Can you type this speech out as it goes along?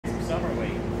more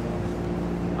weight.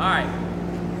 All right.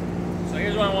 So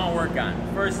here's what I want to work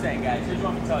on. First thing, guys. Here's what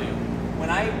I'm gonna tell you. When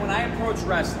I approach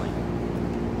wrestling,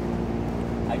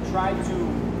 I try to do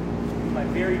my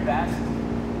very best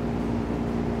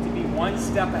to be one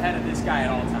step ahead of this guy at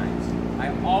all times. I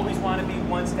always want to be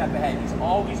one step ahead. He's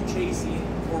always chasing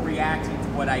or reacting to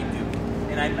what I do,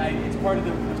 and it's part of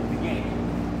the game.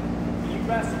 When you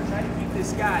wrestle, try to keep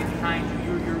this guy behind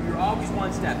you. You're always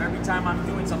one step. Every time I'm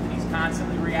doing something, he's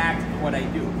constantly reacting to what I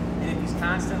do, and if he's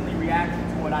constantly reacting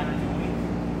to what I'm doing,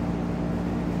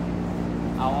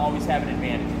 I'll always have an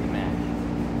advantage in the match.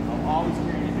 I'll always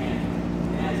carry an advantage.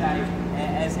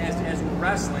 And as we're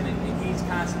wrestling and he's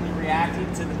constantly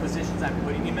reacting to the positions I'm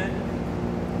putting him in,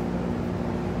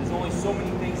 there's only so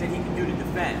many things that he can do to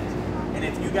defend. And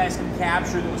if you guys can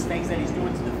capture those things that he's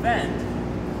doing to defend,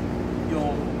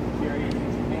 you'll carry a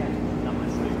huge advantage. And I'm going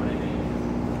to show you what I mean.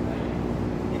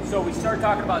 Right? And so we start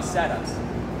talking about setups.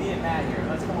 Me and Matt here.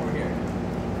 Let's come over here.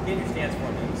 Get your stance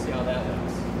for me. Let me see how that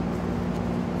looks.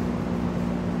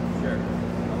 Sure.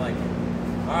 I like it.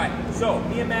 All right, so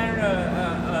me and Matt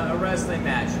are in a wrestling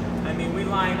match. I mean, we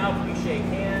line up, we shake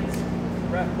hands,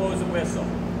 ref blows a whistle,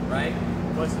 right?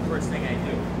 What's the first thing I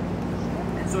do?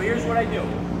 And so here's what I do.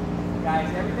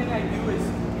 Guys, everything I do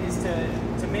is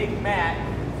to make Matt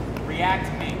react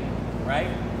to me, right?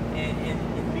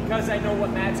 And because I know what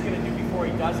Matt's gonna do before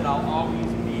he does it, I'll always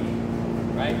beat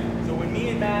him, right? So when me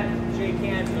and Matt shake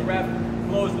hands and the ref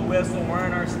blows the whistle, we're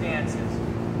in our stances,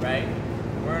 right?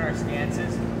 We're in our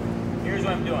stances. Here's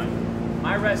what I'm doing.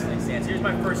 My wrestling stance, here's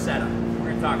my first setup we're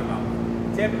going to talk about.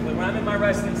 Typically, when I'm in my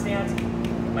wrestling stance,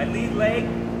 my lead leg,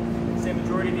 say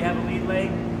majority of you have a lead leg.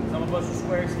 Some of us are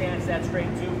square stance, that's great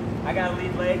too. I got a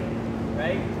lead leg,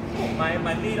 right?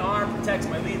 My lead arm protects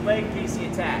my lead leg in case he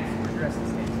attacks. Where's your wrestling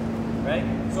stance?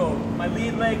 Right? So my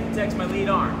lead leg protects my lead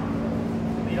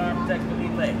arm. Lead arm protects my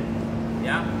lead leg.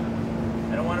 Yeah?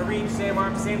 I don't want to reach, same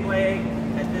arm, same leg.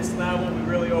 At this level, we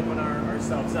really open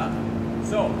ourselves up.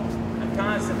 So, I'm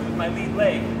constantly with my lead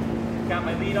leg. Got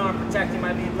my lead arm protecting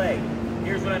my lead leg.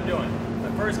 Here's what I'm doing. My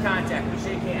first contact, we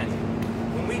shake hands.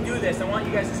 When we do this, I want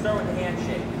you guys to start with the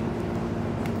handshake.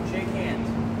 Shake hands.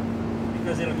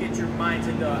 Because it'll get your minds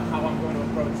into how I'm going to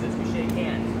approach this. We shake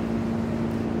hands.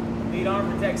 Lead arm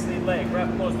protects lead leg.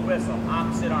 Ref blows the whistle.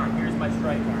 Opposite arm. Here's my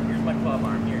strike arm. Here's my club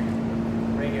arm here.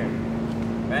 Right here.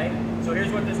 Right? So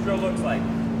here's what this drill looks like.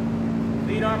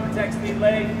 Lead arm protects lead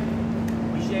leg.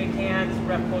 We shake hands.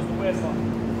 Ref blows the whistle.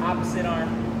 Opposite arm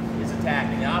is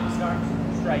attacking. The opposite arm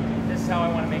is striking. This is how I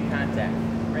want to make contact.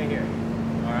 Right here.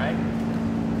 Alright?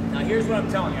 Now here's what I'm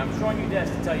telling you. I'm showing you this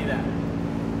to tell you that.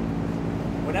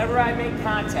 Whenever I make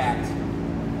contact,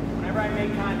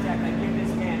 I give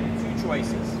this man two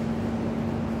choices.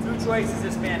 Two choices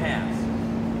this man has.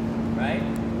 Right?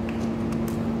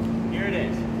 Here it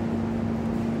is.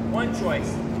 One choice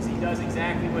is he does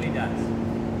exactly what he does.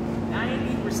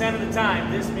 90% of the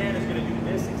time, this man is going to do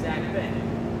this exact thing.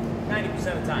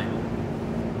 90% of the time.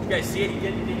 You guys see it? He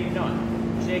didn't even know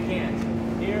it. Shake hands.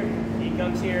 Here, he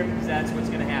comes here, because that's what's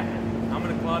going to happen. I'm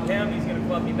going to club him, he's going to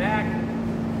club me back,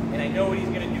 and I know what he's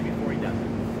going to do before he does it.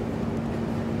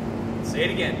 Say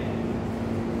it again.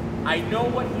 I know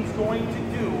what he's going to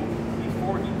do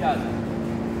before he does it.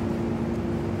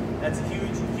 That's a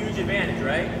huge, huge advantage,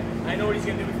 right? I know what he's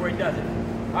going to do before he does it.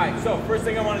 Alright, so first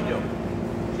thing I want to do.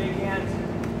 Shake hands,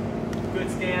 good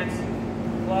stance,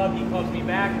 club, he clubs me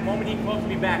back. The moment he clubs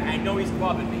me back, I know he's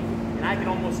clubbing me. And I can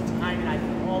almost time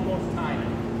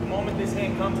it, The moment this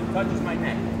hand comes and touches my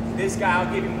neck, this guy,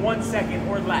 I'll give him 1 second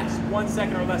or less. 1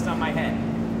 second or less on my head.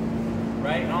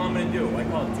 Right? And all I'm going to do, I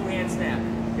call it two-hand snap.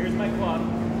 Here's my club.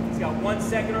 He's got 1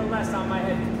 second or less on my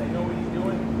head because I know what he's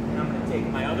doing. And I'm going to take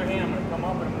my other hand, I'm going to come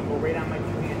up and I'm going to go right on my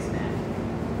two-hand snap.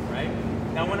 Right?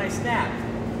 Now when I snap,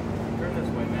 turn this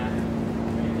way, Matt.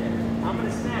 I'm going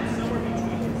to snap somewhere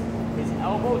between his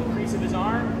elbow, the crease of his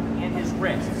arm, and his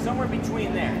wrist. Somewhere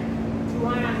between there. Too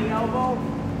high on the elbow,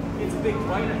 gets a big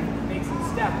bite and makes him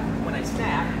step when I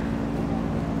snap.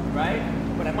 Right?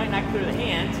 But I might not clear the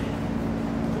hand.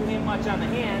 Too much on the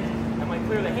hand, I might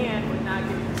clear the hand, but not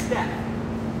get the step.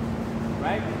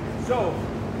 Right? So,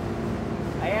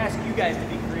 I ask you guys to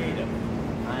be creative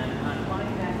on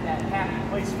finding that happy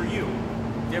place for you.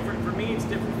 Different for me, it's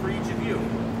different for each of you.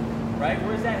 Right?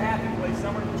 Where's that happy place?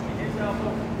 Somewhere between his elbow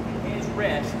and his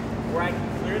wrist, where I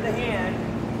can clear the hand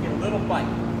and get a little bite.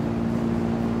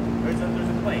 There's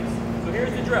a place. So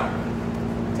here's the drill.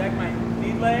 Protect my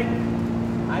lead leg.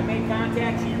 I make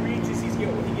contact, he reaches, he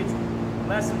gets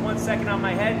less than 1 second on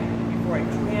my head before I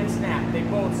two-hand snap. They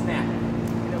both snap.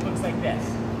 And it looks like this.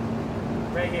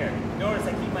 Right here. Notice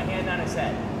I keep my hand on his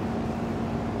head.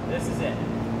 This is it.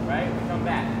 Right? We come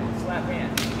back. This last left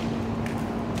hand.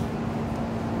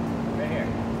 Right here.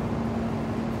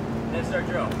 That's our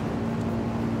drill.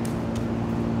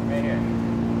 Right here.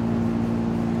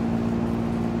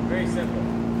 Very simple.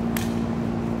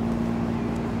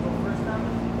 Go first time.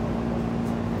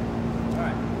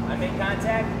 Alright, I make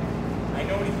contact. I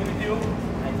know what he's going to do.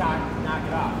 I knock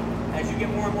it off. As you get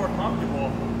more and more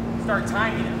comfortable, start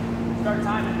timing him. Start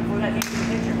timing before that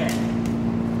hit your head.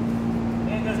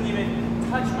 And it doesn't even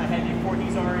touch my head before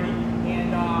he's already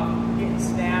hand off.